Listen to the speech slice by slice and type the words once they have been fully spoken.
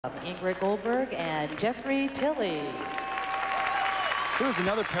Ingrid Goldberg and Jeffrey Tilley. Here's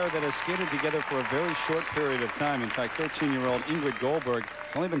another pair that has skated together for a very short period of time. In fact, 13-year-old Ingrid Goldberg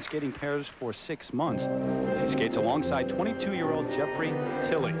has only been skating pairs for 6 months. She skates alongside 22-year-old Jeffrey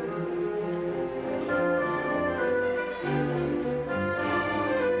Tilley.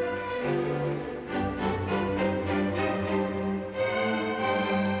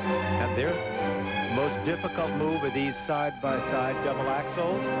 And their most difficult move are these side-by-side double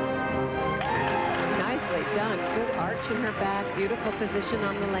axles. Nicely done. Good arch in her back. Beautiful position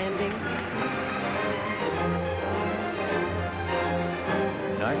on the landing.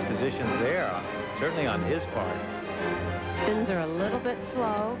 Nice positions there, certainly on his part. Spins are a little bit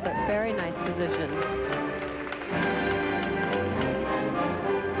slow, but very nice positions.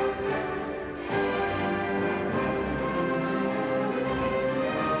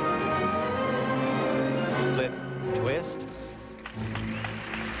 Split twist.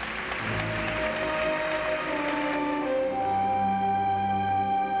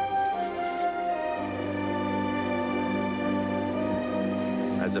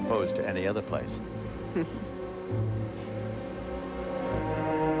 As opposed to any other place.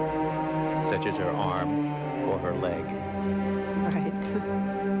 Such as her arm or her leg. Right.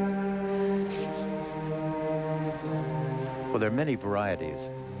 Well, there are many varieties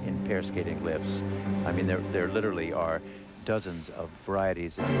in pair skating lifts. I mean, there literally are dozens of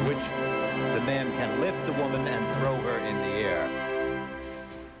varieties in which the man can lift the woman and throw her in the air.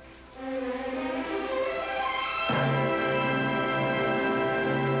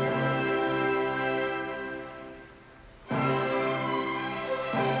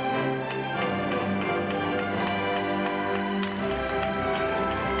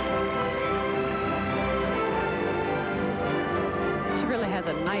 Has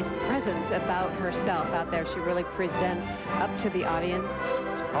a nice presence about herself out there. She really presents up to the audience.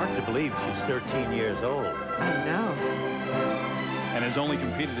 It's hard to believe she's 13 years old. I know. And has only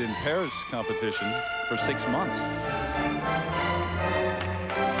competed in pairs competition for 6 months.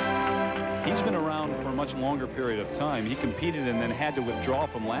 He's been around for a much longer period of time. He competed and then had to withdraw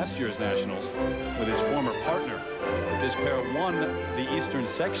from last year's Nationals with his former partner. This pair won the Eastern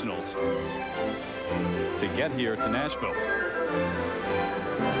Sectionals to get here to Nashville.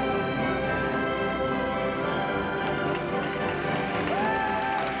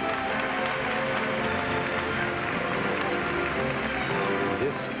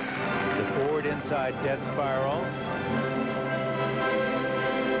 This, the forward inside death spiral.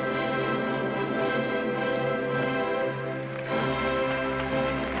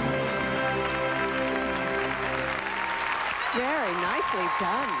 Very nicely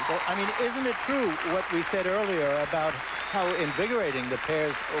done. Well, I mean, isn't it true what we said earlier about how invigorating the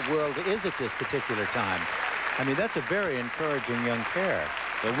pairs world is at this particular time? I mean, that's a very encouraging young pair.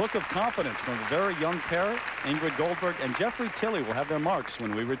 The look of confidence from a very young pair, Ingrid Goldberg and Jeffrey Tilley, will have their marks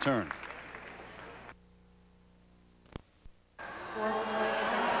when we return.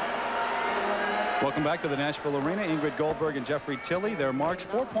 Welcome back to the Nashville Arena. Ingrid Goldberg and Jeffrey Tilley, their marks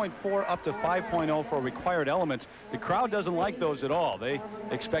 4.4 up to 5.0 for required elements. The crowd doesn't like those at all. They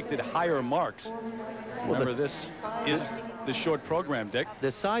expected higher marks. Remember, this is the short program, Dick. The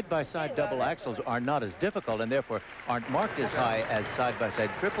side-by-side double axles are not as difficult and therefore aren't marked as high as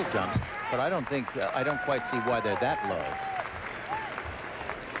side-by-side triple jumps, but I don't quite see why they're that low.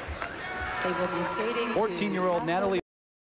 They will be skating 14-year-old Natalie